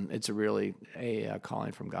 It's really a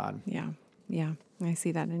calling from God. Yeah, I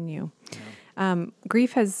see that in you. Yeah.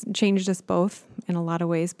 Grief has changed us both in a lot of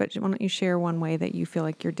ways, but why don't you share one way that you feel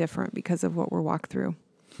like you're different because of what we've walked through?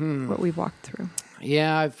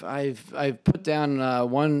 Yeah, I've put down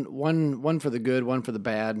one for the good, one for the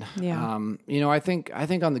bad. Yeah. I think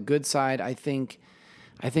on the good side, I think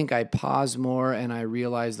I pause more and I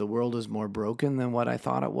realize the world is more broken than what I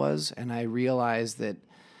thought it was, and I realize that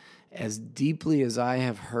as deeply as I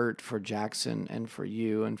have hurt for Jackson and for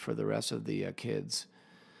you and for the rest of the kids,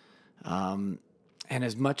 and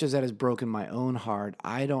as much as that has broken my own heart,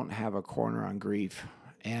 I don't have a corner on grief.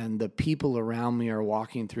 And the people around me are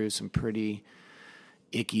walking through some pretty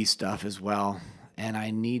icky stuff as well. And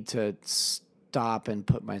I need to stop and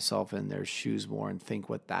put myself in their shoes more and think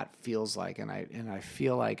what that feels like. And I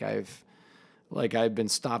feel like I've been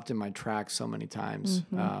stopped in my tracks so many times.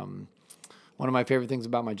 Mm-hmm. One of my favorite things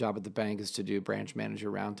about my job at the bank is to do branch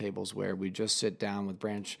manager roundtables, where we just sit down with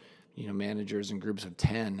branch managers in groups of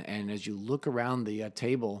 10. And as you look around the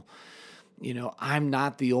table, I'm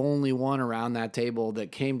not the only one around that table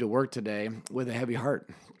that came to work today with a heavy heart.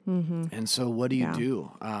 Mm-hmm. And so what do you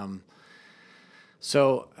do?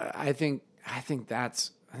 So I think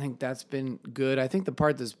that's been good. I think the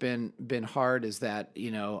part that's been hard is that,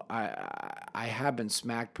 I have been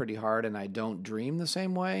smacked pretty hard, and I don't dream the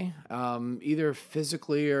same way, either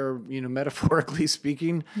physically or, metaphorically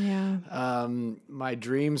speaking. Yeah. My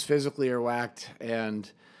dreams physically are whacked,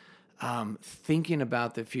 and thinking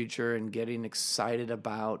about the future and getting excited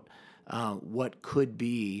about what could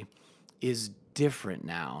be is different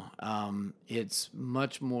now. It's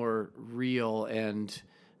much more real and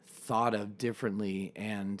thought of differently,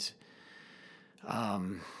 and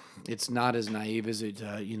it's not as naive as it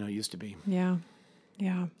used to be. Yeah.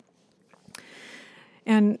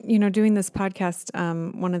 And doing this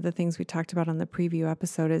podcast, one of the things we talked about on the preview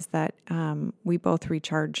episode is that we both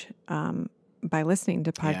recharge by listening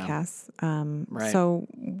to podcasts. Right. So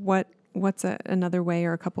what's another way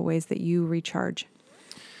or a couple ways that you recharge?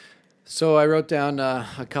 So I wrote down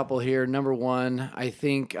a couple here. Number one, I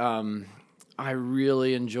think I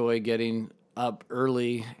really enjoy getting up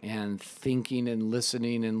early and thinking and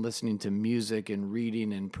listening to music and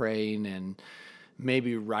reading and praying and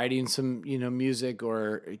maybe writing some, music,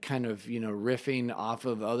 or kind of, riffing off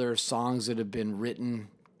of other songs that have been written.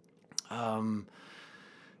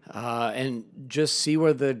 And just see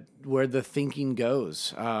where the thinking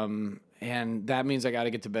goes. And that means I got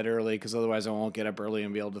to get to bed early, because otherwise I won't get up early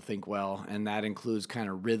and be able to think well. And that includes kind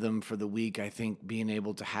of rhythm for the week. I think being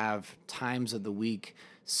able to have times of the week,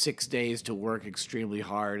 6 days to work extremely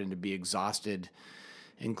hard and to be exhausted,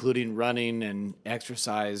 including running and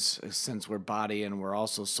exercise, since we're body and we're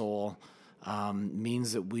also soul,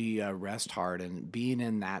 means that we rest hard. And being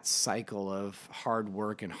in that cycle of hard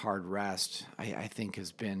work and hard rest, I think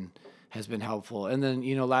has been helpful. And then,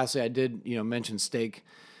 lastly, I did, mention steak.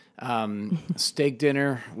 Steak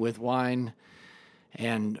dinner with wine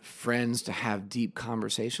and friends to have deep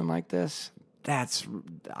conversation like this.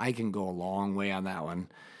 I can go a long way on that one.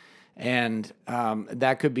 And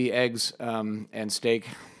that could be eggs and steak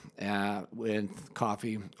with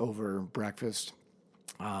coffee over breakfast.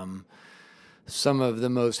 Some of the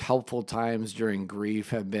most helpful times during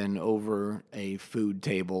grief have been over a food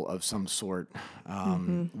table of some sort,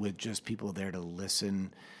 with just people there to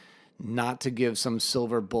listen, not to give some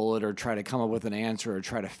silver bullet or try to come up with an answer or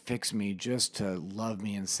try to fix me, just to love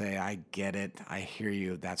me and say, I get it, I hear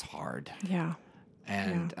you, that's hard. Yeah.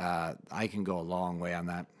 And I can go a long way on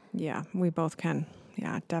that. Yeah, we both can.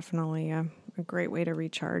 Yeah, definitely a great way to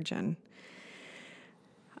recharge. And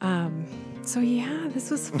this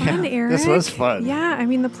was fun, Eric. This was fun. Yeah, I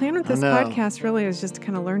mean, the plan with this podcast really is just to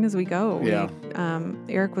kind of learn as we go. Yeah.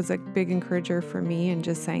 Eric was a big encourager for me, and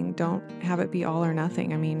just saying, don't have it be all or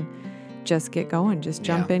nothing. I mean, just get going. Just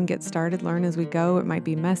jump in, get started, learn as we go. It might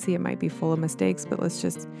be messy, it might be full of mistakes, but let's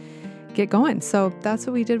just get going. So that's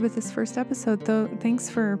what we did with this first episode, though.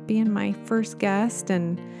 Thanks for being my first guest,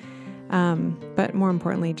 and but more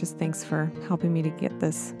importantly, just thanks for helping me to get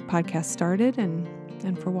this podcast started. And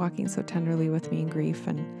and for walking so tenderly with me in grief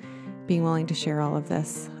and being willing to share all of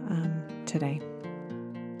this today.